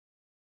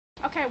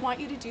Okay, I want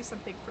you to do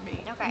something for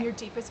me. Okay. In your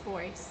deepest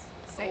voice.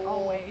 Say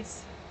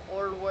always.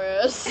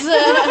 Always.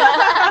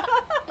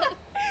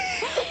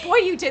 Boy,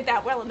 you did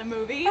that well in the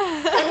movie.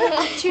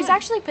 She was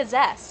actually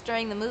possessed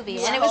during the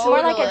movie, and it was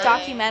more like a Totally.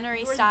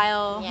 documentary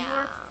style. You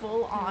Yeah. were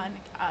full on,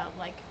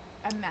 like,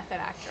 a method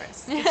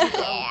actress. Did you go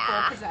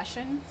full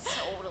possession?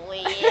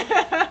 Totally.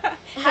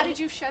 How did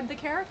you shed the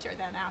character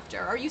then after?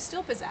 Are you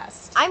still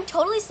possessed? I'm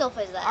totally still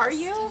possessed. Are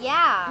you?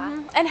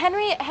 Yeah. And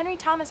Henry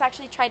Thomas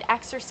actually tried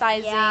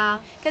exercising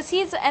because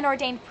he's an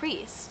ordained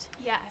priest.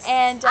 Yes.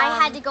 And I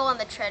had to go on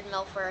the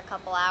treadmill for a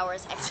couple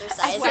hours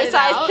exercising. Sweat it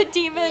out. exercise the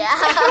demon.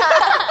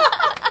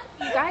 Yeah.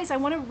 You guys, I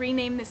want to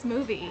rename this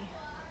movie.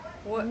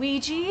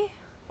 Ouija,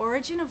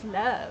 Origin of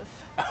Love.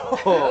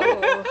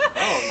 Oh,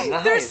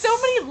 nice. There's so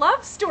many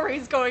love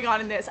stories going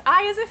on in this.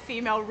 I, as a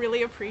female,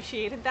 really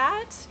appreciated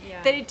that.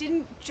 Yeah. That it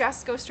didn't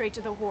just go straight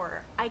to the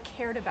horror. I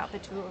cared about the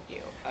two of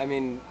you. I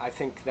mean, I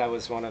think that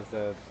was one of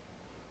the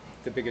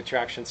big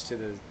attractions to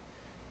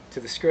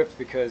the script,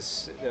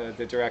 because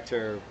the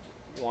director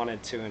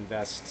wanted to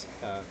invest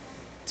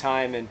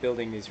time in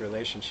building these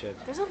relationships.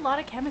 There's a lot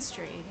of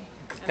chemistry.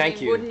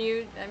 Thank you. Wouldn't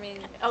you? I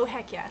mean, Oh,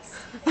 heck yes.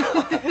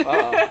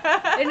 Uh-oh.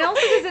 and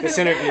also because This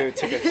interview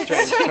took a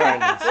strange turn.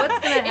 what's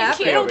gonna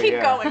happen? It'll over keep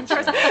here. going.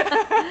 Trust me.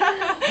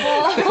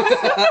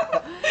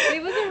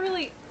 It wasn't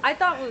really. I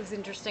thought what was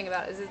interesting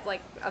about it is it's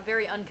like a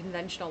very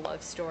unconventional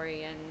love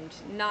story, and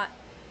not.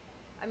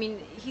 I mean,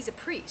 he's a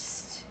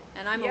priest,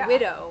 and I'm Yeah. a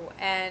widow,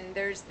 and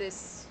there's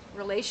this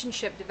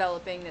relationship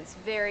developing that's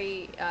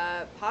very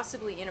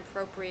possibly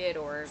inappropriate,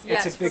 or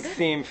It's a big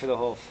theme for the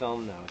whole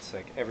film, though. It's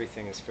like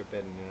everything is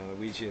forbidden. You know,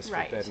 Ouija is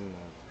Right. forbidden.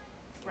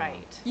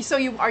 Right. So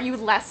are you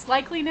less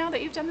likely now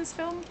that you've done this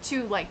film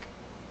to, like,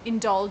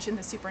 indulge in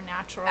the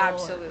supernatural?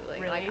 Absolutely.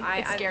 Really?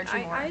 Like, It scared you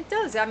more? It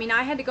does. I mean,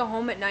 I had to go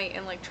home at night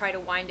and like try to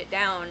wind it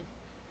down,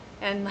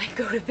 and like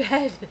go to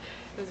bed.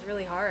 It was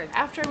really hard.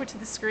 After I went to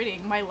the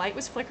screening, my light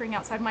was flickering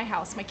outside my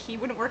house. My key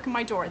wouldn't work in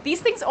my door. These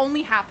things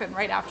only happen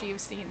right after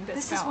you've seen this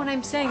This film. is what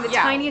I'm saying. The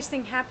Yeah. tiniest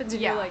thing happens,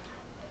 and Yeah. you're like,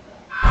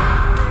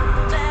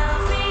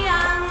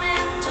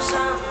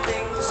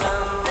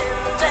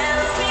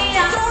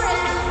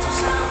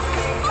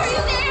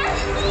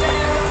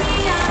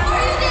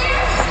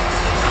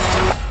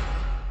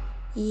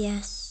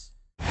 Yes.